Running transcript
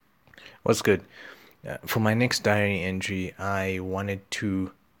What's good? For my next diary entry, I wanted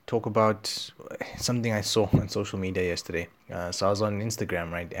to talk about something I saw on social media yesterday. So I was on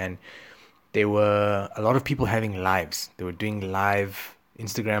Instagram, right? And there were a lot of people having lives. They were doing live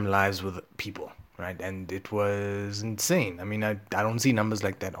Instagram lives with people, right? And it was insane. I mean, I don't see numbers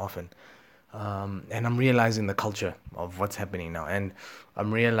like that often. And I'm realizing the culture of what's happening now. And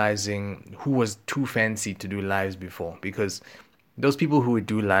I'm realizing who was too fancy to do lives before. Because those people who would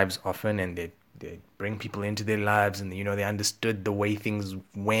do lives often and they bring people into their lives and they understood the way things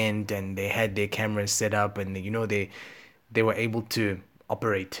went and they had their cameras set up and they were able to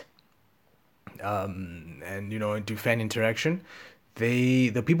operate and do fan interaction.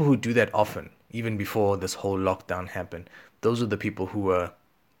 The people who do that often, even before this whole lockdown happened, those are the people who were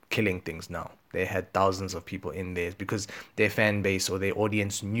killing things now. They had thousands of people in there because their fan base or their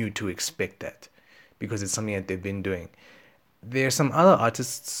audience knew to expect that because it's something that they've been doing. There are some other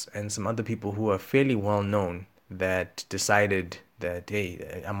artists and some other people who are fairly well known that decided that,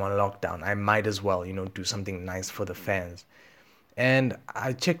 hey, I'm on lockdown. I might as well, do something nice for the fans. And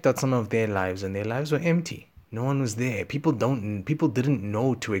I checked out some of their lives, and their lives were empty. No one was there. People didn't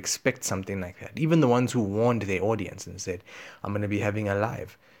know to expect something like that. Even the ones who warned their audience and said, I'm going to be having a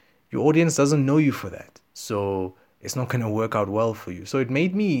live. Your audience doesn't know you for that. So it's not going to work out well for you. So it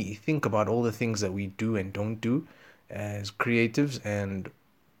made me think about all the things that we do and don't do as creatives, and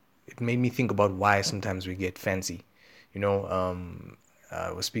it made me think about why sometimes we get fancy. You know,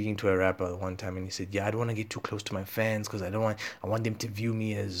 I was speaking to a rapper one time, and he said, "Yeah, I don't want to get too close to my fans because I want them to view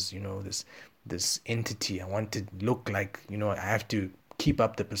me as this entity. I want to look like I have to keep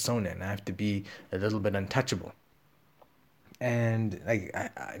up the persona, and I have to be a little bit untouchable." And like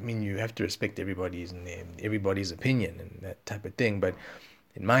I mean, you have to respect everybody's opinion and that type of thing. But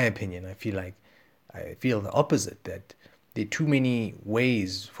in my opinion, I feel the opposite, that there are too many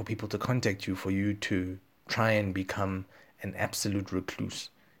ways for people to contact you for you to try and become an absolute recluse,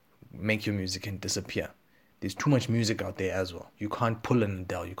 make your music and disappear. There's too much music out there as well. You can't pull an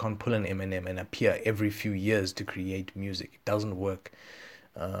Adele, you can't pull an Eminem and appear every few years to create music. It doesn't work.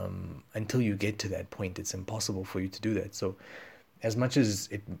 Until you get to that point, it's impossible for you to do that. So as much as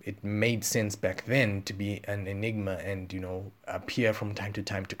it made sense back then to be an enigma and appear from time to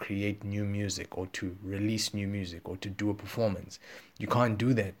time to create new music or to release new music or to do a performance, you can't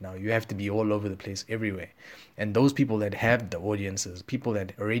do that now. You have to be all over the place everywhere. And those people that have the audiences, people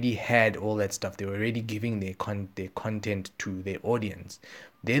that already had all that stuff, they were already giving their content to their audience,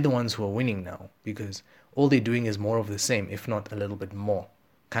 they're the ones who are winning now because all they're doing is more of the same, if not a little bit more,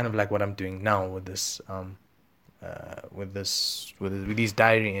 kind of like what I'm doing now with this with these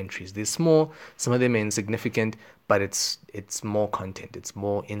diary entries. They're small, some of them are insignificant, but it's more content, it's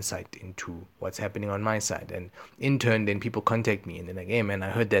more insight into what's happening on my side. And in turn, then people contact me and they're like, "Hey man, I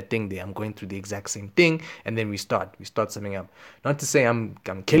heard that thing there. I'm going through the exact same thing." And then we start summing up. Not to say I'm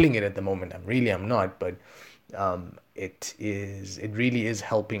killing it at the moment. I'm not, but it really is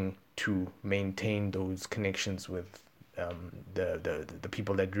helping to maintain those connections with the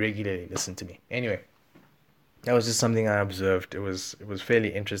people that regularly listen to me. Anyway, that was just something I observed. It was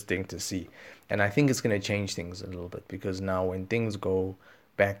fairly interesting to see, and I think it's going to change things a little bit because now when things go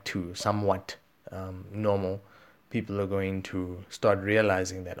back to somewhat normal, people are going to start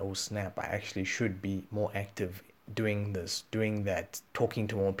realizing that, oh snap, I actually should be more active doing this, doing that, talking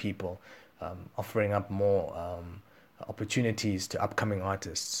to more people, offering up more opportunities to upcoming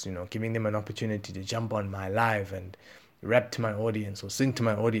artists, giving them an opportunity to jump on my live and rap to my audience or sing to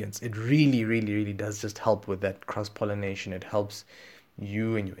my audience. It really, really, really does just help with that cross pollination. It helps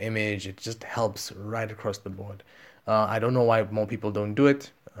you and your image. It just helps right across the board. I don't know why more people don't do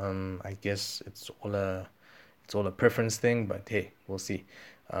it. I guess it's all a preference thing, but hey, we'll see.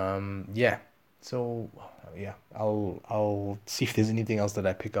 Yeah. So yeah, I'll see if there's anything else that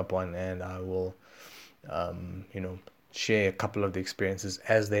I pick up on, and I will um, you know, share a couple of the experiences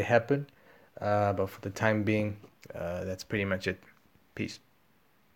as they happen. But for the time being, that's pretty much it. Peace.